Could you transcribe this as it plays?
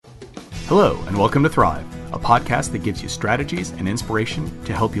Hello, and welcome to Thrive, a podcast that gives you strategies and inspiration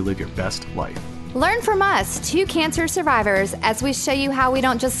to help you live your best life. Learn from us, two cancer survivors, as we show you how we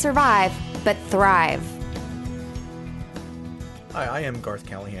don't just survive, but thrive. Hi, I am Garth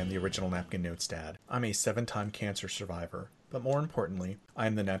Callahan, the original Napkin Notes dad. I'm a 7-time cancer survivor, but more importantly, I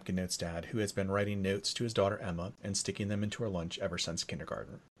am the Napkin Notes dad who has been writing notes to his daughter Emma and sticking them into her lunch ever since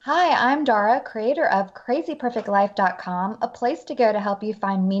kindergarten. Hi, I'm Dara, creator of crazyperfectlife.com, a place to go to help you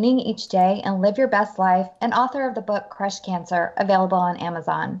find meaning each day and live your best life, and author of the book Crush Cancer, available on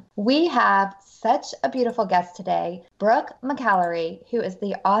Amazon. We have such a beautiful guest today, Brooke McAlary, who is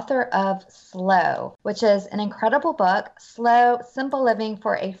the author of Slow, which is an incredible book, Slow, Simple Living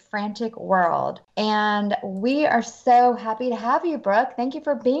for a Frantic World. And we are so happy to have you, Brooke. Thank you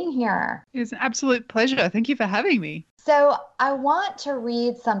for being here. It's an absolute pleasure. Thank you for having me. So I want to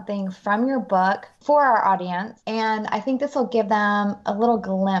read something from your book for our audience, and I think this will give them a little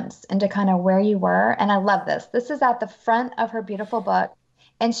glimpse into kind of where you were. And I love this. This is at the front of her beautiful book.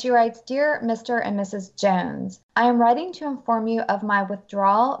 And she writes, "Dear Mr. and Mrs. Jones, I am writing to inform you of my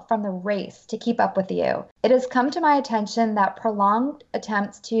withdrawal from the race to keep up with you. It has come to my attention that prolonged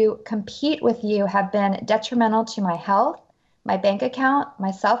attempts to compete with you have been detrimental to my health, my bank account,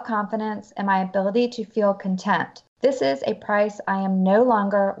 my self-confidence, and my ability to feel content. This is a price I am no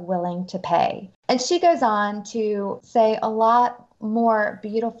longer willing to pay." And she goes on to say a lot more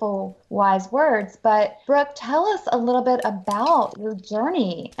beautiful, wise words. But Brooke, tell us a little bit about your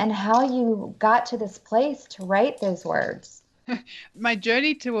journey and how you got to this place to write those words. My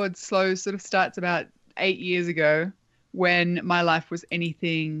journey towards slow sort of starts about 8 years ago, when my life was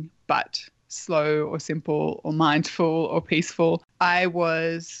anything but slow or simple or mindful or peaceful. I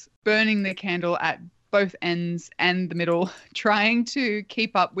was burning the candle at both ends and the middle, trying to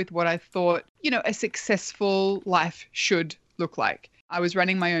keep up with what I thought, a successful life should look like. I was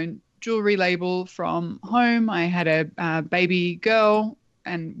running my own jewelry label from home. I had a baby girl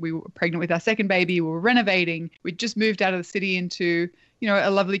and we were pregnant with our second baby. We were renovating. We'd just moved out of the city into,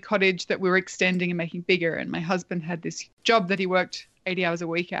 a lovely cottage that we were extending and making bigger. And my husband had this job that he worked 80 hours a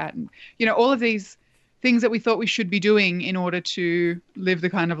week at. And, all of these things that we thought we should be doing in order to live the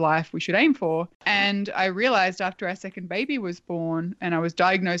kind of life we should aim for. And I realized after our second baby was born and I was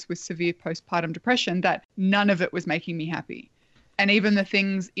diagnosed with severe postpartum depression that none of it was making me happy. And even the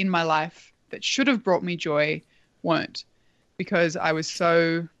things in my life that should have brought me joy weren't, because I was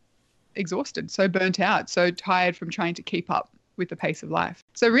so exhausted, so burnt out, so tired from trying to keep up with the pace of life.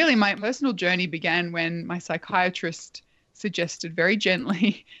 So really my personal journey began when my psychiatrist suggested very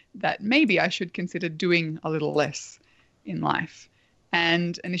gently that maybe I should consider doing a little less in life.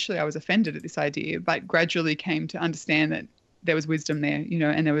 And initially I was offended at this idea, but gradually came to understand that there was wisdom there,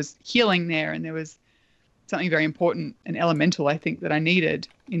 and there was healing there, and there was something very important and elemental, I think, that I needed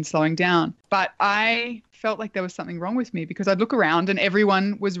in slowing down. But I felt like there was something wrong with me, because I'd look around and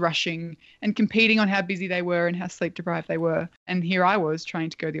everyone was rushing and competing on how busy they were and how sleep deprived they were. And here I was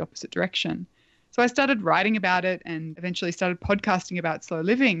trying to go the opposite direction. So I started writing about it and eventually started podcasting about slow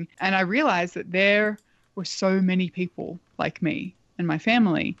living. And I realized that there were so many people like me and my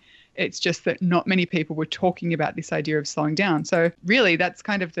family. It's just that not many people were talking about this idea of slowing down. So really that's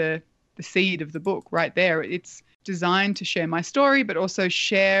kind of the seed of the book right there. It's designed to share my story, but also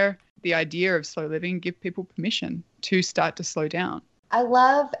share the idea of slow living, give people permission to start to slow down. I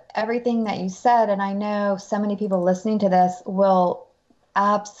love everything that you said. And I know so many people listening to this will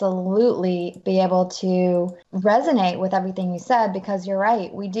absolutely be able to resonate with everything you said, because you're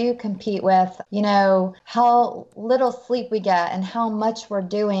right. We do compete with, how little sleep we get and how much we're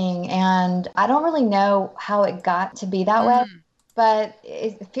doing. And I don't really know how it got to be that way, but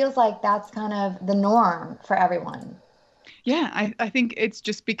it feels like that's kind of the norm for everyone. Yeah, I think it's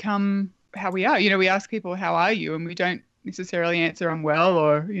just become how we are. We ask people, how are you? And we don't necessarily answer, I'm well,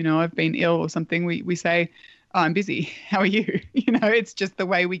 or, I've been ill or something. We say, oh, I'm busy. How are you? It's just the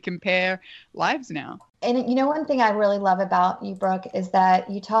way we compare lives now. And one thing I really love about you, Brooke, is that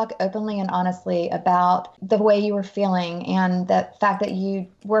you talk openly and honestly about the way you were feeling and the fact that you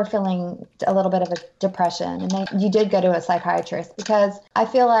were feeling a little bit of a depression, and that you did go to a psychiatrist, because I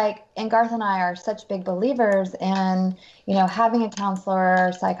feel like, and Garth and I are such big believers in, having a counselor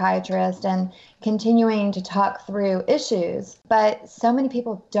or psychiatrist and continuing to talk through issues. But so many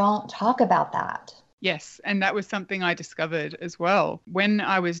people don't talk about that. Yes. And that was something I discovered as well. When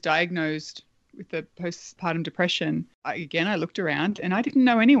I was diagnosed with the postpartum depression, I looked around and I didn't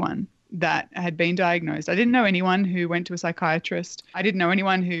know anyone that had been diagnosed. I didn't know anyone who went to a psychiatrist. I didn't know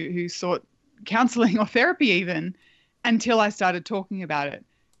anyone who sought counseling or therapy even, until I started talking about it.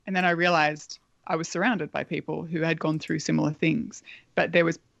 And then I realized I was surrounded by people who had gone through similar things, but there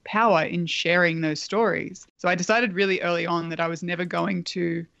was power in sharing those stories. So I decided really early on that I was never going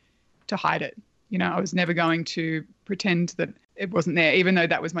to hide it. I was never going to pretend that it wasn't there, even though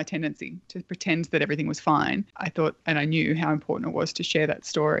that was my tendency, to pretend that everything was fine. I thought, and I knew how important it was to share that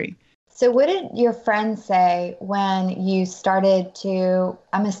story. So what did your friends say when you started to,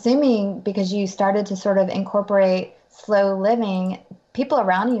 I'm assuming because you started to sort of incorporate slow living, people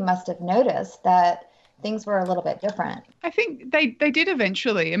around you must have noticed that things were a little bit different. I think they did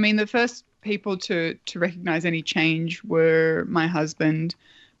eventually. I mean, the first people to recognize any change were my husband.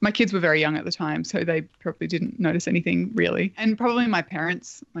 My kids were very young at the time, so they probably didn't notice anything really. And probably my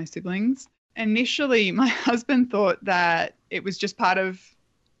parents, my siblings. Initially, my husband thought that it was just part of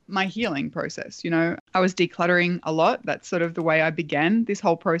my healing process. I was decluttering a lot. That's sort of the way I began this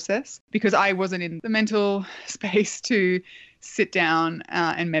whole process, because I wasn't in the mental space to sit down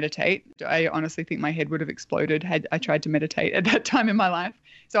and meditate. I honestly think my head would have exploded had I tried to meditate at that time in my life.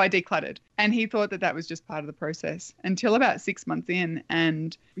 So I decluttered. And he thought that that was just part of the process until about 6 months in.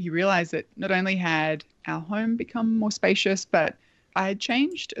 And he realized that not only had our home become more spacious, but I had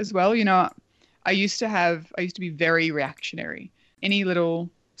changed as well. I used to be very reactionary. Any little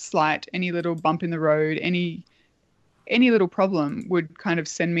slight, any little bump in the road, any little problem would kind of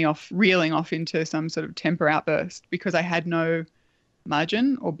send me off, reeling off into some sort of temper outburst, because I had no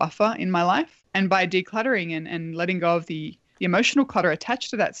margin or buffer in my life. And by decluttering and letting go of the emotional clutter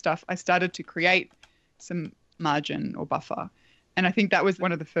attached to that stuff, I started to create some margin or buffer. And I think that was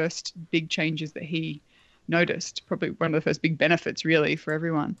one of the first big changes that he noticed, probably one of the first big benefits really for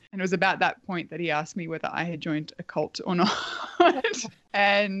everyone. And it was about that point that he asked me whether I had joined a cult or not.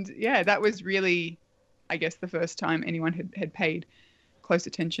 And yeah, that was really, I guess, the first time anyone had paid close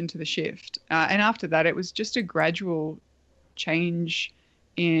attention to the shift. And after that, it was just a gradual change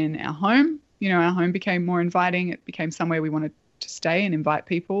in our home. Our home became more inviting. It became somewhere we wanted to stay and invite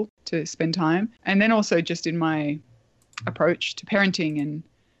people to spend time. And then also just in my approach to parenting and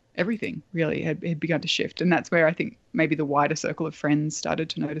everything really had begun to shift. And that's where I think maybe the wider circle of friends started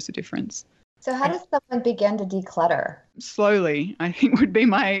to notice a difference. So how does someone begin to declutter? Slowly, I think, would be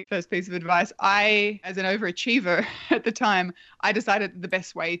my first piece of advice. I, as an overachiever at the time, I decided the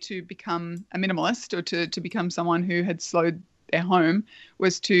best way to become a minimalist, or to become someone who had slowed their home,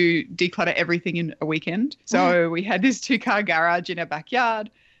 was to declutter everything in a weekend. So we had this 2-car garage in our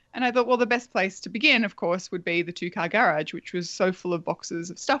backyard. And I thought, well, the best place to begin, of course, would be the 2-car garage, which was so full of boxes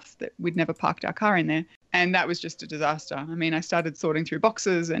of stuff that we'd never parked our car in there. And that was just a disaster. I mean, I started sorting through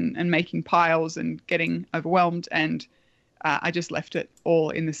boxes and making piles and getting overwhelmed. And I just left it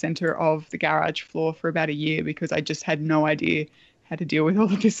all in the center of the garage floor for about a year, because I just had no idea how to deal with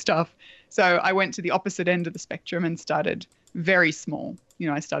all of this stuff. So I went to the opposite end of the spectrum and started very small.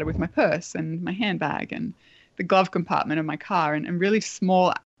 I started with my purse and my handbag and the glove compartment of my car, and really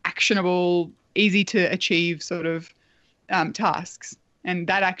small, actionable, easy to achieve sort of tasks. And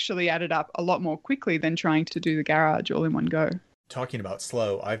that actually added up a lot more quickly than trying to do the garage all in one go. Talking about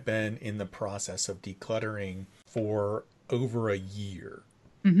slow, I've been in the process of decluttering for over a year.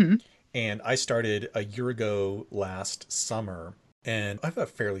 Mm-hmm. And I started a year ago last summer, and I have a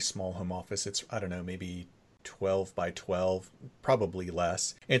fairly small home office. It's, I don't know, maybe 12 by 12, probably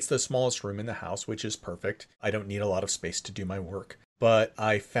less. It's the smallest room in the house, which is perfect. I don't need a lot of space to do my work. But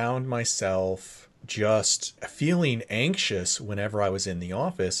I found myself just feeling anxious whenever I was in the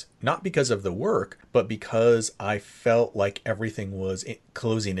office, not because of the work, but because I felt like everything was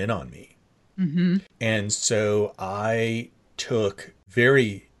closing in on me. Mm-hmm. And so I took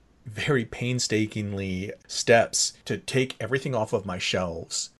very, very painstakingly steps to take everything off of my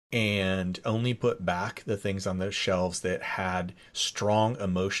shelves and only put back the things on those shelves that had strong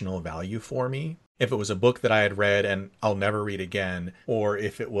emotional value for me. If it was a book that I had read and I'll never read again, or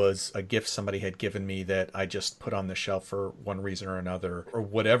if it was a gift somebody had given me that I just put on the shelf for one reason or another, or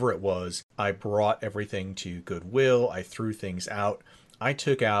whatever it was, I brought everything to Goodwill. I threw things out. I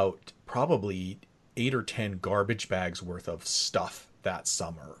took out probably 8 or 10 garbage bags worth of stuff that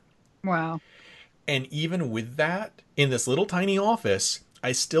summer. Wow. And even with that, in this little tiny office,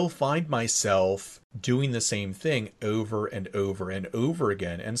 I still find myself doing the same thing over and over and over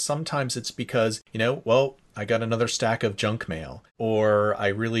again. And sometimes it's because, I got another stack of junk mail, or I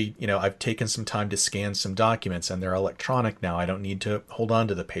really, I've taken some time to scan some documents and they're electronic now. I don't need to hold on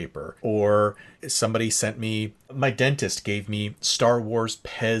to the paper. Or somebody sent me, my dentist gave me Star Wars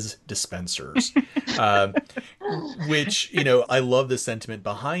Pez dispensers, which, I love the sentiment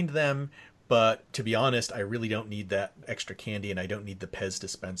behind them. But to be honest, I really don't need that extra candy, and I don't need the Pez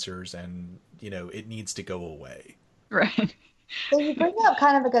dispensers, and, it needs to go away. Right. So you bring up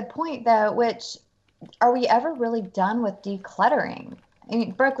kind of a good point, though, which, are we ever really done with decluttering? I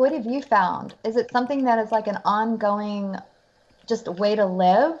mean, Brooke, what have you found? Is it something that is like an ongoing just way to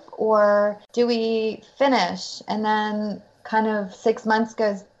live, or do we finish and then kind of 6 months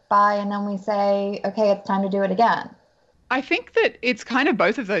goes by and then we say, okay, it's time to do it again? I think that it's kind of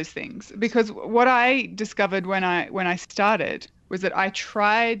both of those things, because what I discovered when I started was that I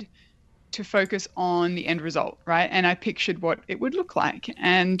tried to focus on the end result, right? And I pictured what it would look like.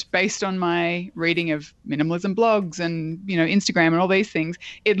 And based on my reading of minimalism blogs and, Instagram and all these things,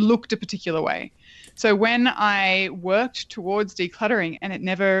 it looked a particular way. So when I worked towards decluttering and it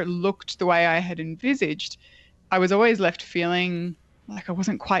never looked the way I had envisaged, I was always left feeling like I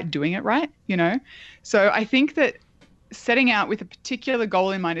wasn't quite doing it right, So I think that setting out with a particular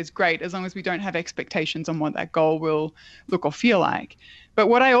goal in mind is great, as long as we don't have expectations on what that goal will look or feel like. But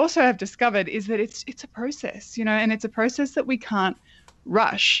what I also have discovered is that it's a process, and it's a process that we can't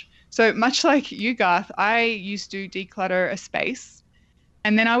rush. So much like you, Garth, I used to declutter a space,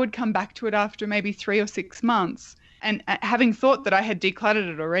 and then I would come back to it after maybe 3 or 6 months, and having thought that I had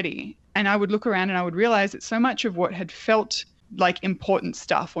decluttered it already, and I would look around and I would realize that so much of what had felt like important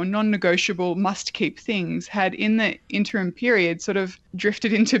stuff or non-negotiable must-keep things had in the interim period sort of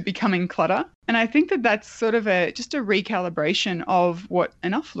drifted into becoming clutter. And I think that that's sort of just a recalibration of what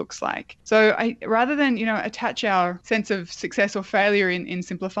enough looks like. So rather than, attach our sense of success or failure in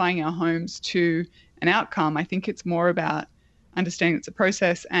simplifying our homes to an outcome, I think it's more about understanding it's a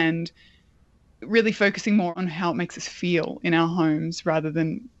process and really focusing more on how it makes us feel in our homes rather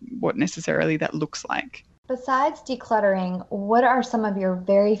than what necessarily that looks like. Besides decluttering, what are some of your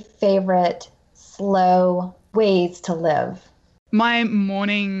very favorite slow ways to live? My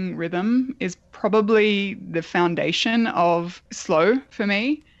morning rhythm is probably the foundation of slow for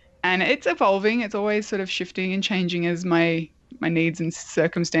me, and it's evolving. It's always sort of shifting and changing as my needs and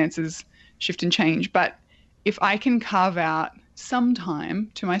circumstances shift and change. But if I can carve out some time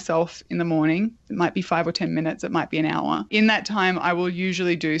to myself in the morning, it might be 5 or 10 minutes, it might be an hour. In that time, I will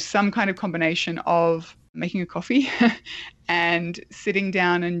usually do some kind of combination of making a coffee and sitting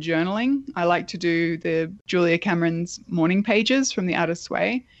down and journaling. I like to do the Julia Cameron's morning pages from The Artist's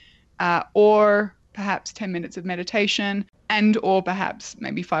Way, or perhaps 10 minutes of meditation, and or perhaps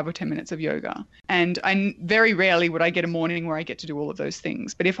maybe 5 or 10 minutes of yoga. And very rarely would I get a morning where I get to do all of those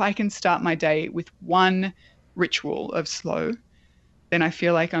things. But if I can start my day with one ritual of slow, then I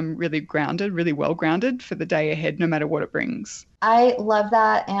feel like I'm really grounded, really well grounded for the day ahead, no matter what it brings. I love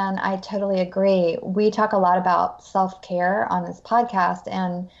that, and I totally agree. We talk a lot about self-care on this podcast,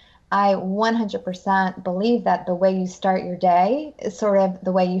 and I 100% believe that the way you start your day is sort of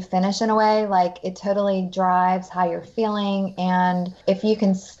the way you finish in a way. Like, it totally drives how you're feeling. And if you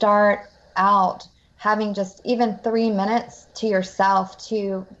can start out having just even 3 minutes to yourself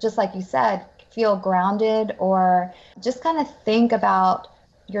to, just like you said, feel grounded, or just kind of think about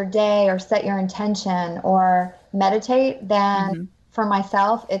your day or set your intention or meditate, then for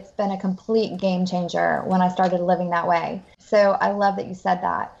myself, it's been a complete game changer when I started living that way. So I love that you said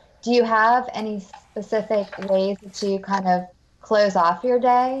that. Do you have any specific ways that you kind of close off your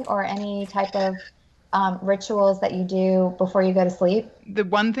day, or any type of rituals that you do before you go to sleep? The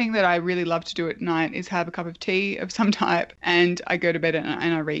one thing that I really love to do at night is have a cup of tea of some type, and I go to bed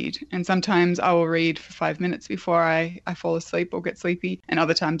and I read. And sometimes I will read for 5 minutes before I fall asleep or get sleepy, and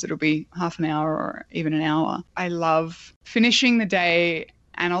other times it'll be half an hour or even an hour. I love finishing the day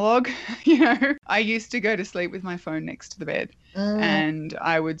analog. I used to go to sleep with my phone next to the bed, and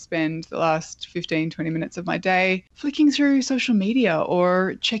I would spend the last 15-20 minutes of my day flicking through social media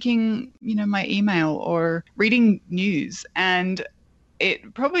or checking my email or reading news. And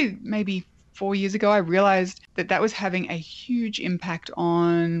it probably maybe 4 years ago, I realized that was having a huge impact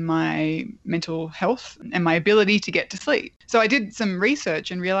on my mental health and my ability to get to sleep. So I did some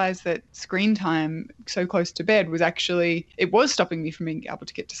research and realized that screen time so close to bed it was stopping me from being able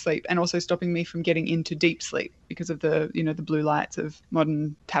to get to sleep, and also stopping me from getting into deep sleep because of the blue lights of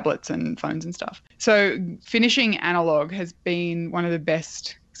modern tablets and phones and stuff. So finishing analog has been one of the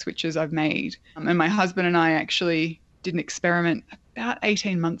best switches I've made. And my husband and I actually did an experiment about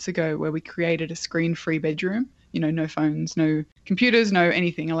 18 months ago where we created a screen-free bedroom. No phones, no computers, no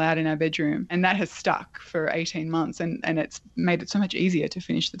anything allowed in our bedroom. And that has stuck for 18 months, and it's made it so much easier to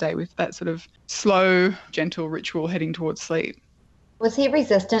finish the day with that sort of slow, gentle ritual heading towards sleep. Was he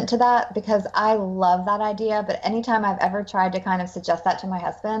resistant to that? Because I love that idea, but anytime I've ever tried to kind of suggest that to my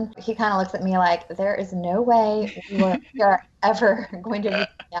husband, he kind of looks at me like, there is no way we are ever going to do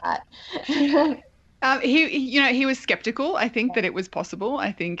that. He was skeptical. I think that it was possible.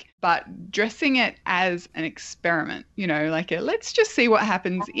 But dressing it as an experiment, like let's just see what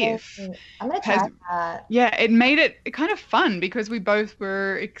happens if. I'm gonna try that. Yeah, it made it kind of fun because we both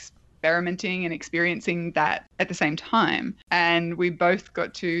were experimenting and experiencing that at the same time, and we both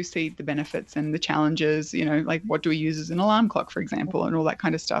got to see the benefits and the challenges. Like what do we use as an alarm clock, for example, and all that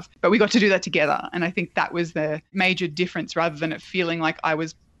kind of stuff. But we got to do that together, and I think that was the major difference, rather than it feeling like I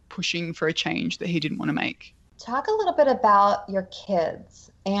was pushing for a change that he didn't want to make. Talk a little bit about your kids.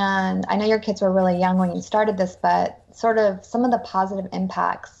 And I know your kids were really young when you started this, but sort of some of the positive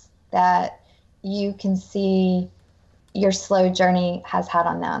impacts that you can see your slow journey has had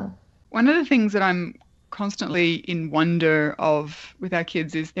on them. One of the things that I'm constantly in wonder of with our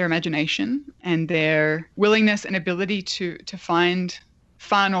kids is their imagination and their willingness and ability to find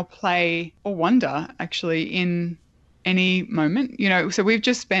fun or play or wonder actually in any moment. So we've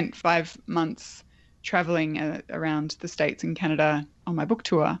just spent 5 months traveling around the States and Canada on my book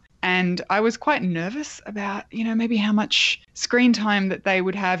tour. And I was quite nervous about, maybe how much screen time that they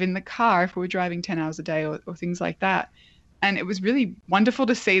would have in the car if we were driving 10 hours a day or things like that. And it was really wonderful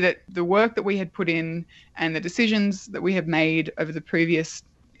to see that the work that we had put in and the decisions that we had made over the previous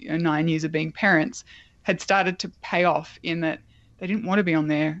 9 years of being parents had started to pay off, in that they didn't want to be on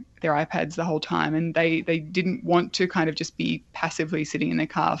their iPads the whole time, and they didn't want to kind of just be passively sitting in their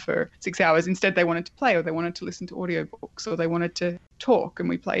car for 6 hours. Instead, they wanted to play, or they wanted to listen to audiobooks, or they wanted to talk, and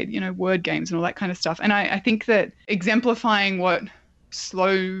we played, word games and all that kind of stuff. And I think that exemplifying what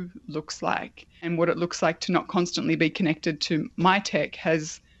slow looks like and what it looks like to not constantly be connected to my tech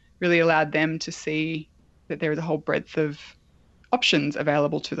has really allowed them to see that there is a whole breadth of options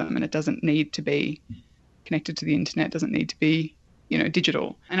available to them, and it doesn't need to be connected to the internet, doesn't need to be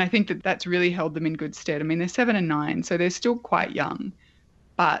digital. And I think that that's really held them in good stead. I mean, they're 7 and 9, so they're still quite young,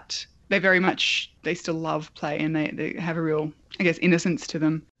 but they still love play, and they have a real, innocence to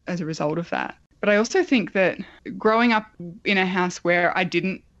them as a result of that. But I also think that growing up in a house where I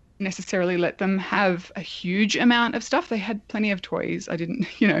didn't necessarily let them have a huge amount of stuff, they had plenty of toys. I didn't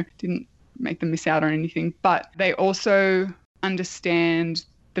make them miss out on anything, but they also understand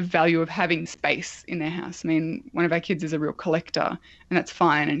the value of having space in their house. I mean, one of our kids is a real collector, and that's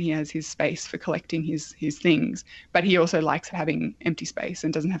fine, and he has his space for collecting his things, but he also likes having empty space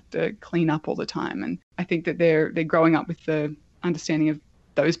and doesn't have to clean up all the time. And I think that they're growing up with the understanding of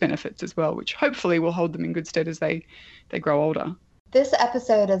those benefits as well, which hopefully will hold them in good stead as they grow older. This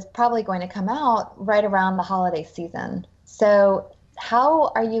episode is probably going to come out right around the holiday season. So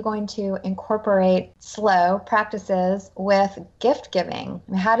how are you going to incorporate slow practices with gift giving?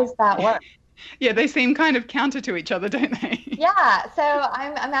 How does that work? Yeah, they seem kind of counter to each other, don't they? Yeah, so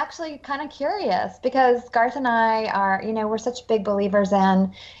I'm actually kind of curious, because Garth and I are, we're such big believers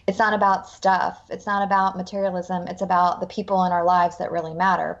in it's not about stuff. It's not about materialism. It's about the people in our lives that really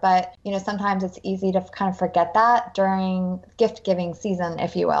matter. But, sometimes it's easy to kind of forget that during gift giving season,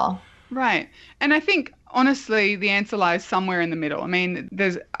 if you will. Right. And I think, honestly, the answer lies somewhere in the middle. I mean,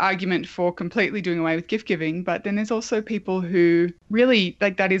 there's argument for completely doing away with gift giving, but then there's also people who really,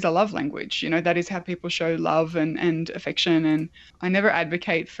 that is a love language. That is how people show love and affection. And I never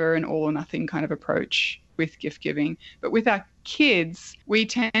advocate for an all or nothing kind of approach with gift giving. But with our kids, we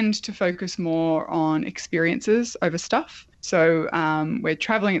tend to focus more on experiences over stuff. So we're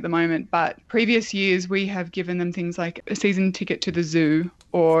traveling at the moment, but previous years we have given them things like a season ticket to the zoo,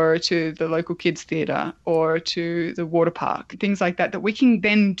 or to the local kids theatre, or to the water park, things like that we can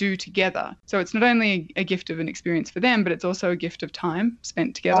then do together. So it's not only a gift of an experience for them, but it's also a gift of time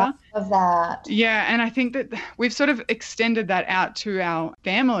spent together. I love that. Yeah, and I think that we've sort of extended that out to our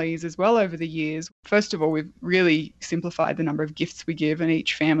families as well over the years. First of all, we've really simplified the number of gifts we give, and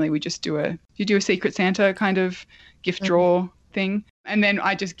each family we just do a Secret Santa kind of gift draw thing. And then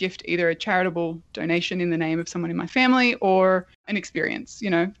I just gift either a charitable donation in the name of someone in my family, or an experience,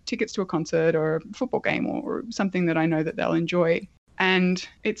 tickets to a concert or a football game, or something that I know that they'll enjoy. And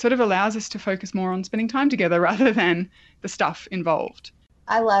it sort of allows us to focus more on spending time together rather than the stuff involved.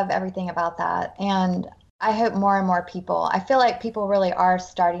 I love everything about that. And I hope more and more people, I feel like people really are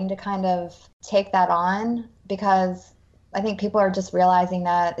starting to kind of take that on, because I think people are just realizing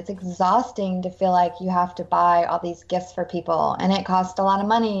that it's exhausting to feel like you have to buy all these gifts for people, and it costs a lot of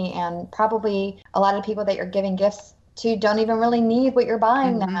money, and probably a lot of people that you're giving gifts to don't even really need what you're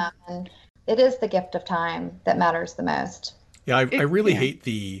buying them. And it is the gift of time that matters the most. Yeah, I really hate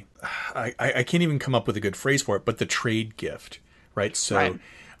I can't even come up with a good phrase for it, but the trade gift, right? So right.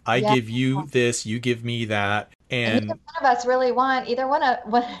 I give you this, you give me that. And neither one of us really want either one of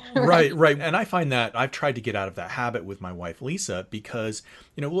right. And I find that I've tried to get out of that habit with my wife, Lisa, because,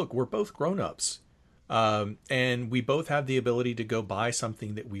 look, we're both grown-ups. And we both have the ability to go buy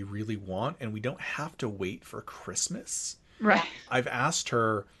something that we really want, and we don't have to wait for Christmas. Right. I've asked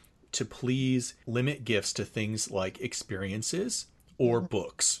her to please limit gifts to things like experiences or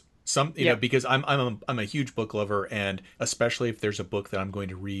books. Because I'm a huge book lover, and especially if there's a book that I'm going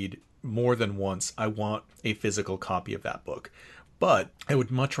to read more than once, I want a physical copy of that book. But I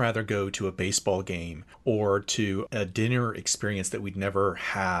would much rather go to a baseball game or to a dinner experience that we'd never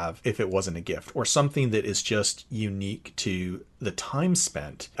have if it wasn't a gift, or something that is just unique to the time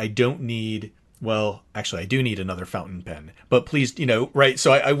spent. I don't need, well, actually, I do need another fountain pen, but please, right.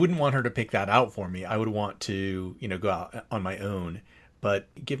 So I wouldn't want her to pick that out for me. I would want to, go out on my own, but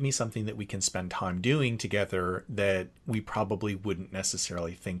give me something that we can spend time doing together that we probably wouldn't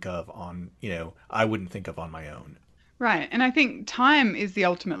necessarily think of on, I wouldn't think of on my own. Right. And I think time is the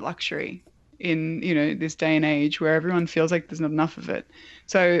ultimate luxury in, this day and age where everyone feels like there's not enough of it.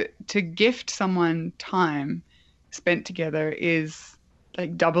 So to gift someone time spent together is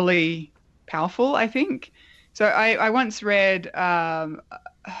like doubly powerful, I think. So I once read, I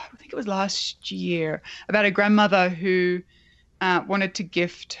think it was last year, about a grandmother who wanted to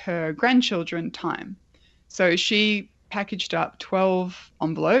gift her grandchildren time. So she packaged up 12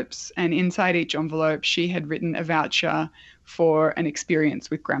 envelopes, and inside each envelope she had written a voucher for an experience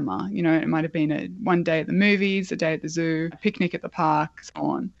with grandma. It might have been one day at the movies, a day at the zoo, a picnic at the park, so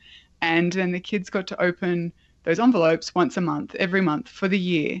on. And then the kids got to open those envelopes once a month, every month for the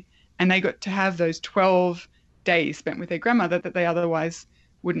year, and they got to have those 12 days spent with their grandmother that they otherwise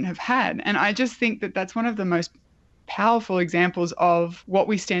wouldn't have had. And I just think that that's one of the most powerful examples of what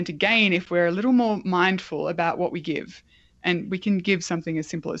we stand to gain if we're a little more mindful about what we give. And we can give something as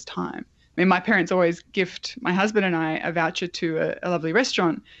simple as time. I mean, my parents always gift my husband and I a voucher to a lovely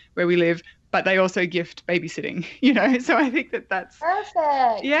restaurant where we live, but they also gift babysitting, So I think that's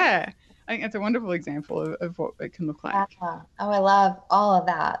perfect. Yeah. I think that's a wonderful example of what it can look like. Oh, I love all of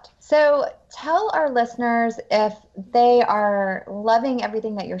that. So tell our listeners, if they are loving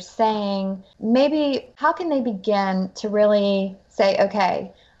everything that you're saying, maybe how can they begin to really say,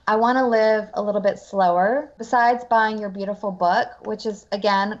 okay, I want to live a little bit slower. Besides buying your beautiful book, which is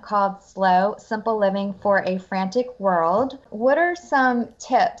again called Slow, Simple Living for a Frantic World, what are some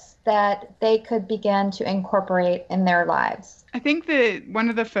tips that they could begin to incorporate in their lives? I think that one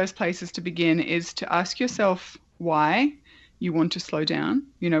of the first places to begin is to ask yourself why you want to slow down,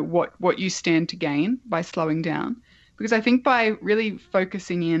 what you stand to gain by slowing down. Because I think by really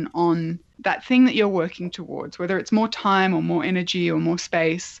focusing in on that thing that you're working towards, whether it's more time or more energy or more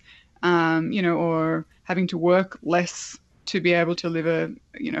space, or having to work less to be able to live a,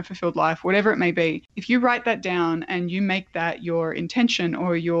 fulfilled life, whatever it may be. If you write that down and you make that your intention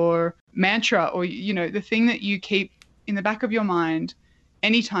or your mantra or, the thing that you keep in the back of your mind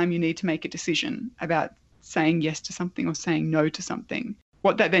anytime you need to make a decision about saying yes to something or saying no to something,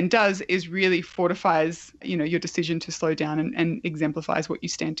 what that then does is really fortifies, your decision to slow down and exemplifies what you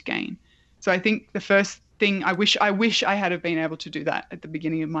stand to gain. So I think the first thing, I wish I had have been able to do that at the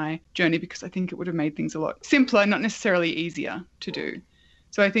beginning of my journey, because I think it would have made things a lot simpler, not necessarily easier to do.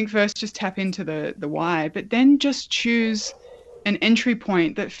 So I think first just tap into the why, but then just choose an entry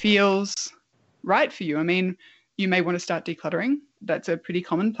point that feels right for you. I mean, you may want to start decluttering. That's a pretty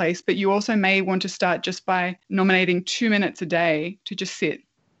common place, but you also may want to start just by nominating 2 minutes a day to just sit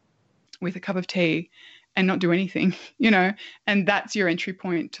with a cup of tea and not do anything, and that's your entry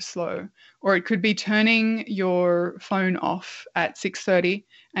point to slow. Or it could be turning your phone off at 6:30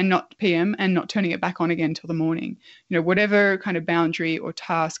 and not PM and not turning it back on again till the morning. Whatever kind of boundary or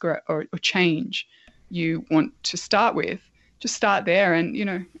task or change you want to start with, just start there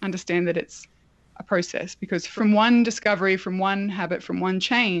and, understand that it's a process, because from one discovery, from one habit, from one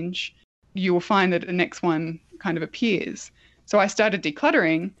change, you will find that the next one kind of appears. So I started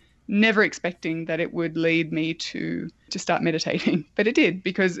decluttering, never expecting that it would lead me to start meditating. But it did,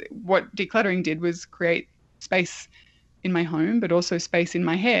 because what decluttering did was create space in my home, but also space in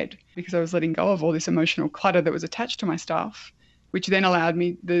my head, because I was letting go of all this emotional clutter that was attached to my stuff, which then allowed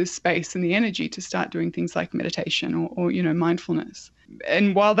me the space and the energy to start doing things like meditation or mindfulness.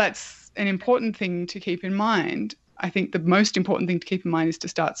 And while that's an important thing to keep in mind, I think the most important thing to keep in mind is to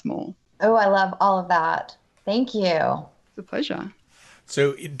start small. Oh, I love all of that. Thank you. It's a pleasure.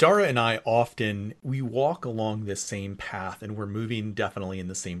 So Dara and I we walk along this same path, and we're moving definitely in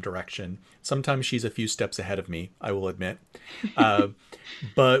the same direction. Sometimes she's a few steps ahead of me, I will admit.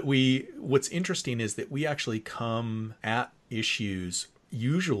 But what's interesting is that we actually come at issues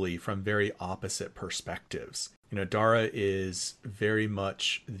usually from very opposite perspectives. Dara is very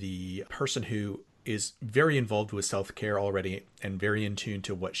much the person who is very involved with self-care already and very in tune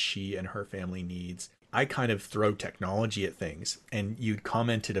to what she and her family needs. I kind of throw technology at things, and you'd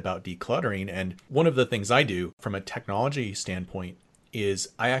commented about decluttering. And one of the things I do from a technology standpoint is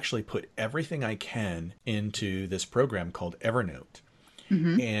I actually put everything I can into this program called Evernote.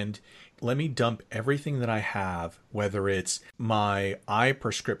 And let me dump everything that I have, whether it's my eye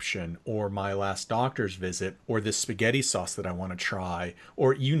prescription or my last doctor's visit or this spaghetti sauce that I want to try,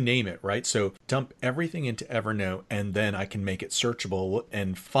 or you name it, right? So dump everything into Evernote, and then I can make it searchable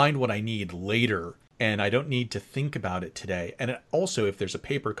and find what I need later. And I don't need to think about it today. And also, if there's a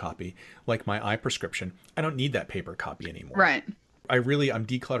paper copy, like my eye prescription, I don't need that paper copy anymore. Right. I'm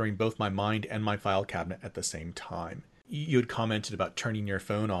decluttering both my mind and my file cabinet at the same time. You had commented about turning your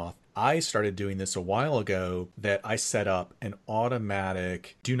phone off. I started doing this a while ago, that I set up an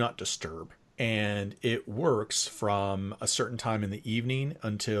automatic do not disturb. And it works from a certain time in the evening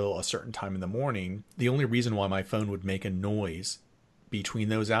until a certain time in the morning. The only reason why my phone would make a noise between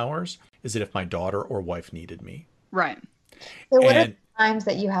those hours is that if my daughter or wife needed me. Right. So what are the times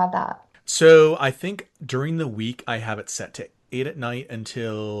that you have that? So I think during the week, I have it set to 8 at night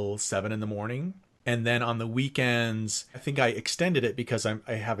until 7 in the morning. And then on the weekends, I think I extended it because I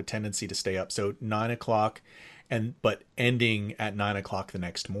have a tendency to stay up. So 9 o'clock, but ending at 9 o'clock the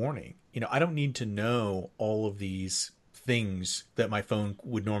next morning. I don't need to know all of these things that my phone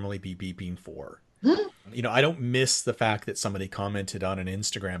would normally be beeping for. I don't miss the fact that somebody commented on an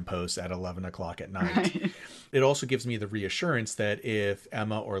Instagram post at 11 o'clock at night. Right. It also gives me the reassurance that if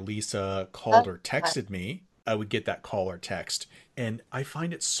Emma or Lisa called or texted me, I would get that call or text. And I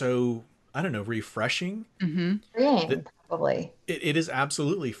find it so, I don't know, refreshing. Freeing, probably. It is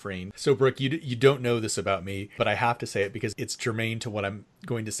absolutely freeing. So, Brooke, you don't know this about me, but I have to say it because it's germane to what I'm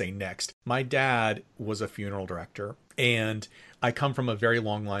going to say next. My dad was a funeral director, and I come from a very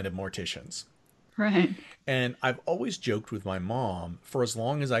long line of morticians. Right. And I've always joked with my mom for as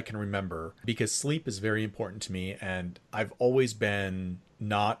long as I can remember, because sleep is very important to me, and I've always been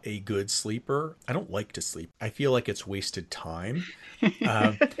not a good sleeper. I don't like to sleep. I feel like it's wasted time.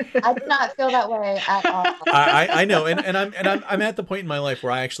 I do not feel that way at all. I know, and I'm at the point in my life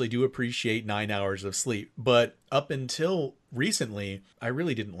where I actually do appreciate 9 hours of sleep. But up until recently, I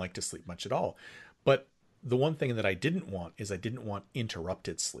really didn't like to sleep much at all. But the one thing that I didn't want is I didn't want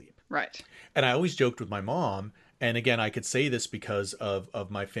interrupted sleep. Right. And I always joked with my mom, and again, I could say this because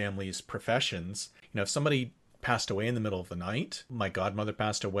of my family's professions. If somebody passed away in the middle of the night, my godmother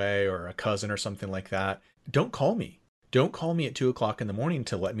passed away or a cousin or something like that, don't call me. Don't call me at 2 o'clock in the morning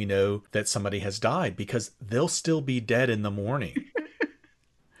to let me know that somebody has died, because they'll still be dead in the morning.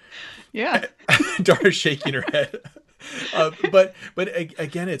 Yeah. Dara's shaking her head. But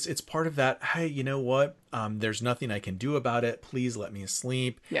again, it's part of that. Hey, you know what? There's nothing I can do about it. Please let me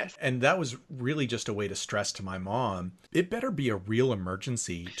sleep. Yes. And that was really just a way to stress to my mom, it better be a real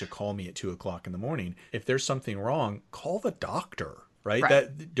emergency to call me at 2 o'clock in the morning. If there's something wrong, call the doctor. Right?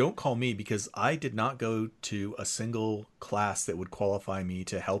 That don't call me, because I did not go to a single class that would qualify me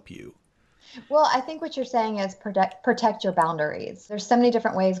to help you. Well, I think what you're saying is protect your boundaries. There's so many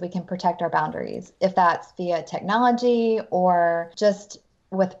different ways we can protect our boundaries, if that's via technology or just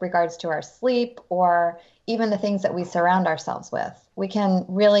with regards to our sleep or even the things that we surround ourselves with. We can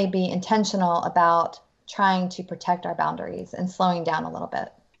really be intentional about trying to protect our boundaries and slowing down a little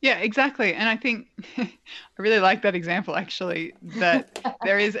bit. Yeah, exactly. And I think I really like that example, actually, that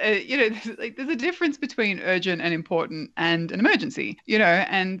there is there's a difference between urgent and important and an emergency,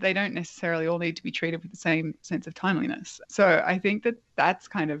 and they don't necessarily all need to be treated with the same sense of timeliness. So I think that that's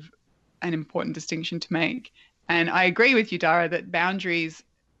kind of an important distinction to make. And I agree with you, Dara, that boundaries,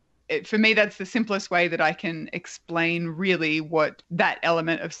 for me, that's the simplest way that I can explain really what that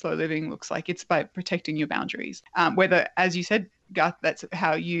element of slow living looks like. It's by protecting your boundaries. Whether, as you said, Garth, that's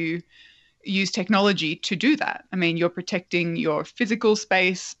how you use technology to do that. I mean, you're protecting your physical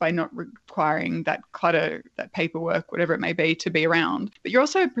space by not requiring that clutter, that paperwork, whatever it may be, to be around. But you're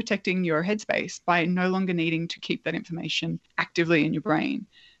also protecting your headspace by no longer needing to keep that information actively in your brain.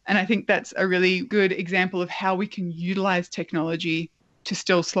 And I think that's a really good example of how we can utilize technology to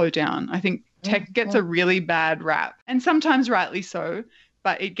still slow down. I think tech gets a really bad rap, and sometimes rightly so.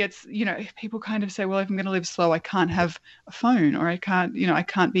 But it gets, people kind of say, well, if I'm going to live slow, I can't have a phone, or I can't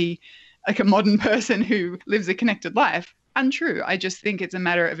be like a modern person who lives a connected life. Untrue. I just think it's a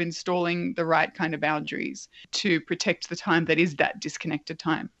matter of installing the right kind of boundaries to protect the time that is that disconnected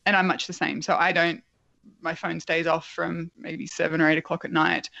time. And I'm much the same. So my phone stays off from maybe 7 or 8 o'clock at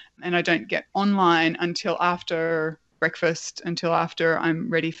night, and I don't get online until after breakfast, until after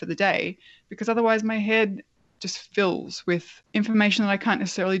I'm ready for the day, because otherwise my head just fills with information that I can't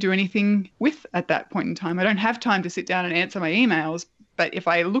necessarily do anything with at that point in time. I don't have time to sit down and answer my emails, But if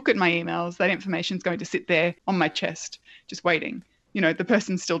I look at my emails, that information is going to sit there on my chest, just waiting. The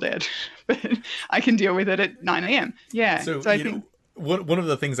person's still dead, but I can deal with it at 9 a.m. Yeah. So I think one of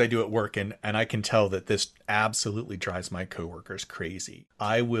the things I do at work, and I can tell that this absolutely drives my coworkers crazy.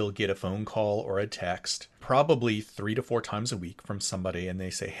 I will get a phone call or a text probably 3 to 4 times a week from somebody, and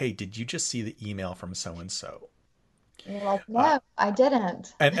they say, "Hey, did you just see the email from so-and-so?" And you're like, no, I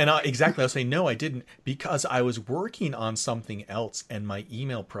didn't. Exactly. I'll say, no, I didn't, because I was working on something else and my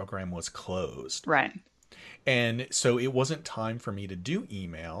email program was closed. right. And so it wasn't time for me to do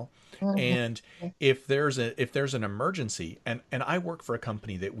email. Mhm. And if there's an emergency, and I work for a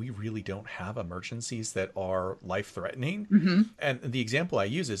company that we really don't have emergencies that are life-threatening. Mm-hmm. And the example I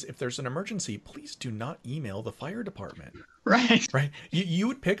use is, if there's an emergency, please do not email the fire department. Right. Right? You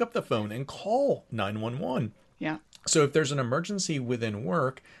would pick up the phone and call 911. Yeah. So if there's an emergency within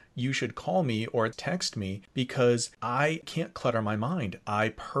work, you should call me or text me, because I can't clutter my mind. I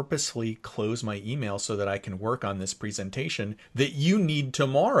purposely close my email so that I can work on this presentation that you need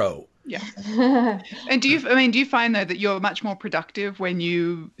tomorrow. Yeah. And do you find though that you're much more productive when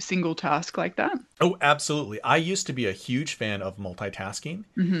you single task like that? Oh, absolutely. I used to be a huge fan of multitasking.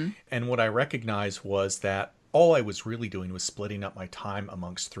 Mm-hmm. And what I recognized was that all I was really doing was splitting up my time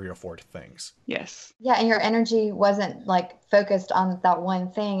amongst 3 or 4 things. Yes. Yeah, and your energy wasn't like focused on that one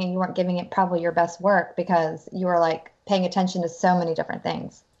thing, and you weren't giving it probably your best work because you were like paying attention to so many different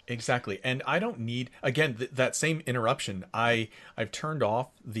things. Exactly. And I don't need, again, that same interruption. I've turned off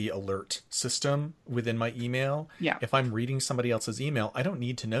the alert system within my email. Yeah. If I'm reading somebody else's email, I don't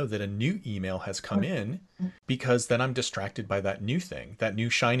need to know that a new email has come in, because then I'm distracted by that new thing, that new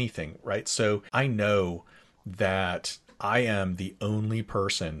shiny thing, right? So I know that I am the only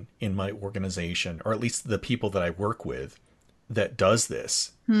person in my organization, or at least the people that I work with, that does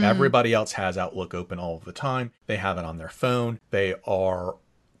this. Everybody else has Outlook open all of the time. They have it on their phone. They are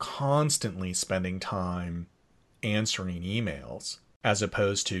constantly spending time answering emails, as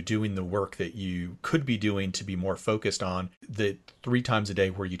opposed to doing the work that you could be doing to be more focused on the 3 times a day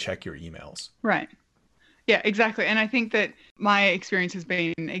where you check your emails. Right. Yeah, exactly. And I think that my experience has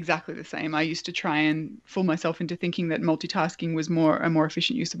been exactly the same. I used to try and fool myself into thinking that multitasking was a more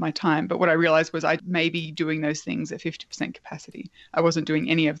efficient use of my time. But what I realized was I may be doing those things at 50% capacity. I wasn't doing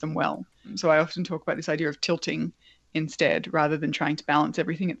any of them well. So I often talk about this idea of tilting instead, rather than trying to balance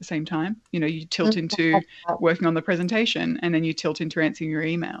everything at the same time. You tilt into working on the presentation, and then you tilt into answering your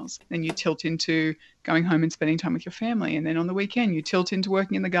emails. Then you tilt into going home and spending time with your family. And then on the weekend, you tilt into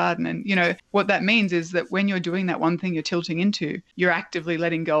working in the garden. And, what that means is that when you're doing that one thing you're tilting into, you're actively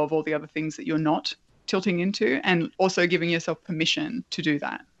letting go of all the other things that you're not tilting into, and also giving yourself permission to do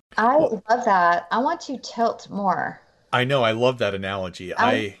that. I love that. I want to tilt more. I know. I love that analogy.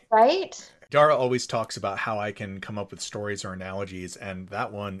 Right? Dara always talks about how I can come up with stories or analogies, and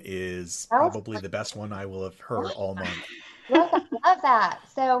that one is probably the best one I will have heard all month. Love that.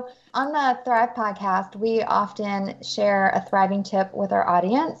 So on the Thrive podcast, we often share a thriving tip with our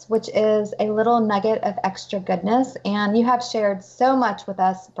audience, which is a little nugget of extra goodness. And you have shared so much with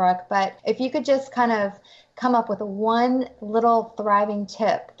us, Brooke, but if you could just kind of come up with one little thriving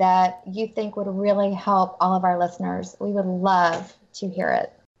tip that you think would really help all of our listeners, we would love to hear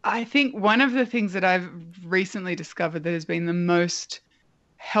it. I think one of the things that I've recently discovered that has been the most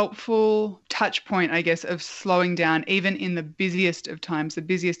helpful touch point, I guess, of slowing down, even in the busiest of times, the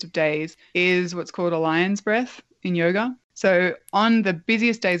busiest of days, is what's called a lion's breath in yoga. So on the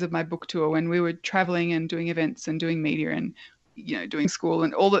busiest days of my book tour, when we were traveling and doing events and doing media and, doing school,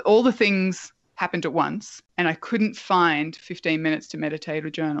 and all the things happened at once, and I couldn't find 15 minutes to meditate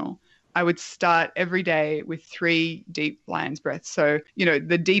or journal, I would start every day with 3 deep lion's breaths. So,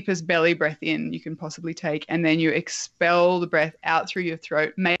 the deepest belly breath in you can possibly take, and then you expel the breath out through your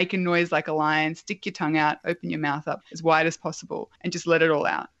throat, make a noise like a lion, stick your tongue out, open your mouth up as wide as possible, and just let it all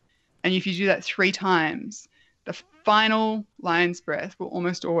out. And if you do that 3 times, the final lion's breath will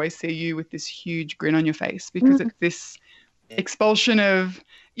almost always see you with this huge grin on your face, because it's this expulsion of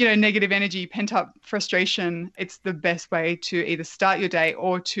negative energy, pent up frustration. It's the best way to either start your day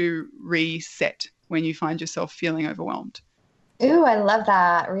or to reset when you find yourself feeling overwhelmed. Ooh, I love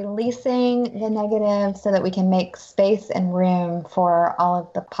that. Releasing the negative so that we can make space and room for all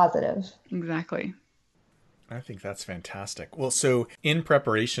of the positive. Exactly. I think that's fantastic. Well, so in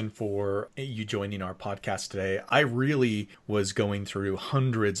preparation for you joining our podcast today, I really was going through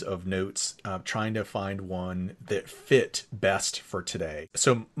hundreds of notes, trying to find one that fit best for today.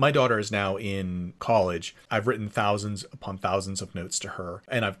 So my daughter is now in college. I've written thousands upon thousands of notes to her,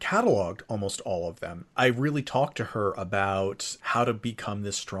 and I've cataloged almost all of them. I really talked to her about how to become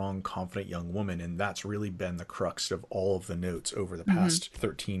this strong, confident young woman, and that's really been the crux of all of the notes over the past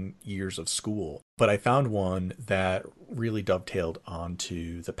 13 years of school. But I found one that really dovetailed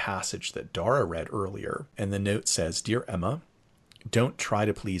onto the passage that Dara read earlier. And the note says, "Dear Emma, don't try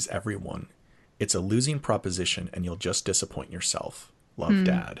to please everyone. It's a losing proposition and you'll just disappoint yourself. Love,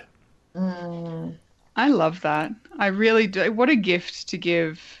 Dad." I love that. I really do. What a gift to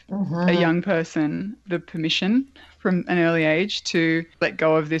give a young person the permission from an early age to let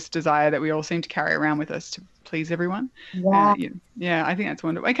go of this desire that we all seem to carry around with us to please everyone. Yeah, I think that's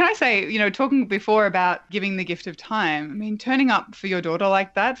wonderful. And can I say, talking before about giving the gift of time, I mean, turning up for your daughter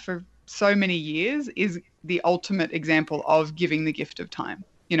like that for so many years is the ultimate example of giving the gift of time.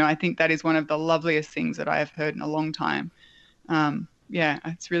 I think that is one of the loveliest things that I have heard in a long time.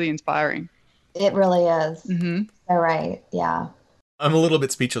 It's really inspiring. It really is. So right. Yeah. I'm a little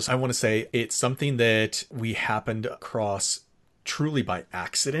bit speechless. I want to say it's something that we happened across truly by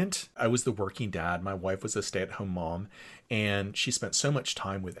accident. I was the working dad. My wife was a stay-at-home mom, and she spent so much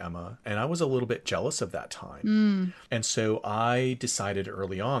time with Emma, and I was a little bit jealous of that time. And so I decided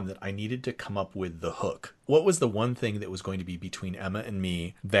early on that I needed to come up with the hook. What was the one thing that was going to be between Emma and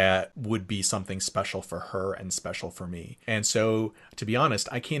me that would be something special for her and special for me? And so, to be honest,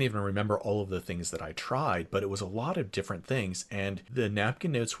 I can't even remember all of the things that I tried, but it was a lot of different things, and the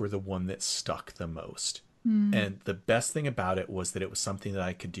napkin notes were the one that stuck the most. And the best thing about it was that it was something that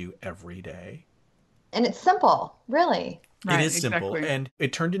I could do every day. And it's simple, really. It is simple. And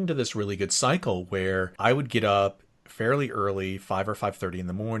it turned into this really good cycle where I would get up fairly early, 5 or 5:30 in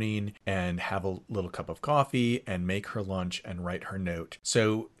the morning, and have a little cup of coffee and make her lunch and write her note.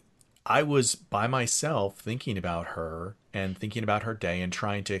 So I was by myself thinking about her and thinking about her day and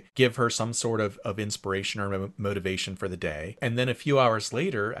trying to give her some sort of inspiration or motivation for the day. And then a few hours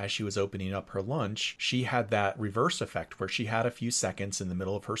later, as she was opening up her lunch, she had that reverse effect where she had a few seconds in the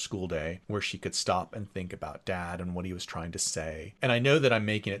middle of her school day where she could stop and think about Dad and what he was trying to say. And I know that I'm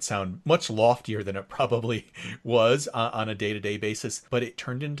making it sound much loftier than it probably was on a day-to-day basis, but it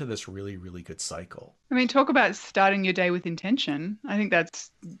turned into this really, really good cycle. I mean, talk about starting your day with intention. I think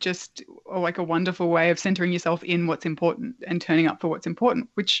that's just like a wonderful way of centering yourself in what's important and turning up for what's important,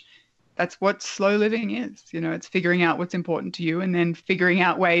 which that's what slow living is. It's figuring out what's important to you and then figuring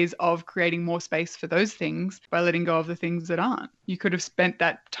out ways of creating more space for those things by letting go of the things that aren't. You could have spent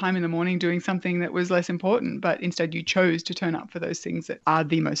that time in the morning doing something that was less important, but instead you chose to turn up for those things that are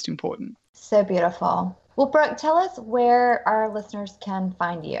the most important. So beautiful. Well, Brooke, tell us where our listeners can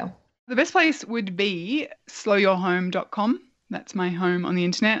find you. The best place would be slowyourhome.com. That's my home on the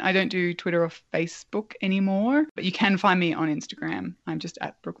internet. I don't do Twitter or Facebook anymore, but you can find me on Instagram. I'm just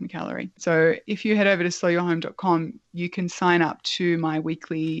at Brooke McAlary. So if you head over to slowyourhome.com, you can sign up to my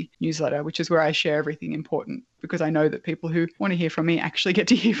weekly newsletter, which is where I share everything important, because I know that people who want to hear from me actually get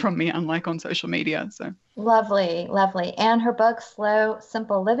to hear from me, unlike on social media. So lovely, lovely. And her book, Slow,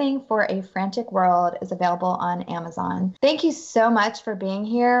 Simple Living for a Frantic World, is available on Amazon. Thank you so much for being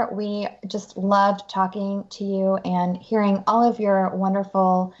here. We just loved talking to you and hearing all of your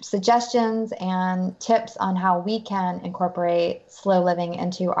wonderful suggestions and tips on how we can incorporate slow living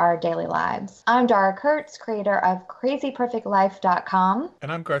into our daily lives. I'm Dara Kurtz, creator of crazyperfectlife.com.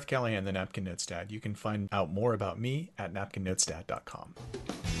 And I'm Garth Callahan, the Napkin Notes Dad. You can find out more about me at napkinnotesdad.com.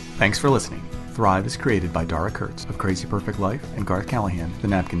 Thanks for listening. Thrive is created by Dara Kurtz of Crazy Perfect Life and Garth Callahan, the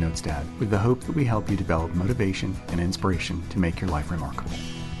Napkin Notes Dad, with the hope that we help you develop motivation and inspiration to make your life remarkable.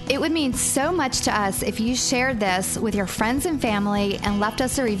 It would mean so much to us if you shared this with your friends and family and left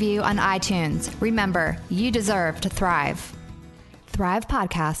us a review on iTunes. Remember, you deserve to thrive. Thrive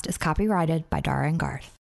Podcast is copyrighted by Dara and Garth.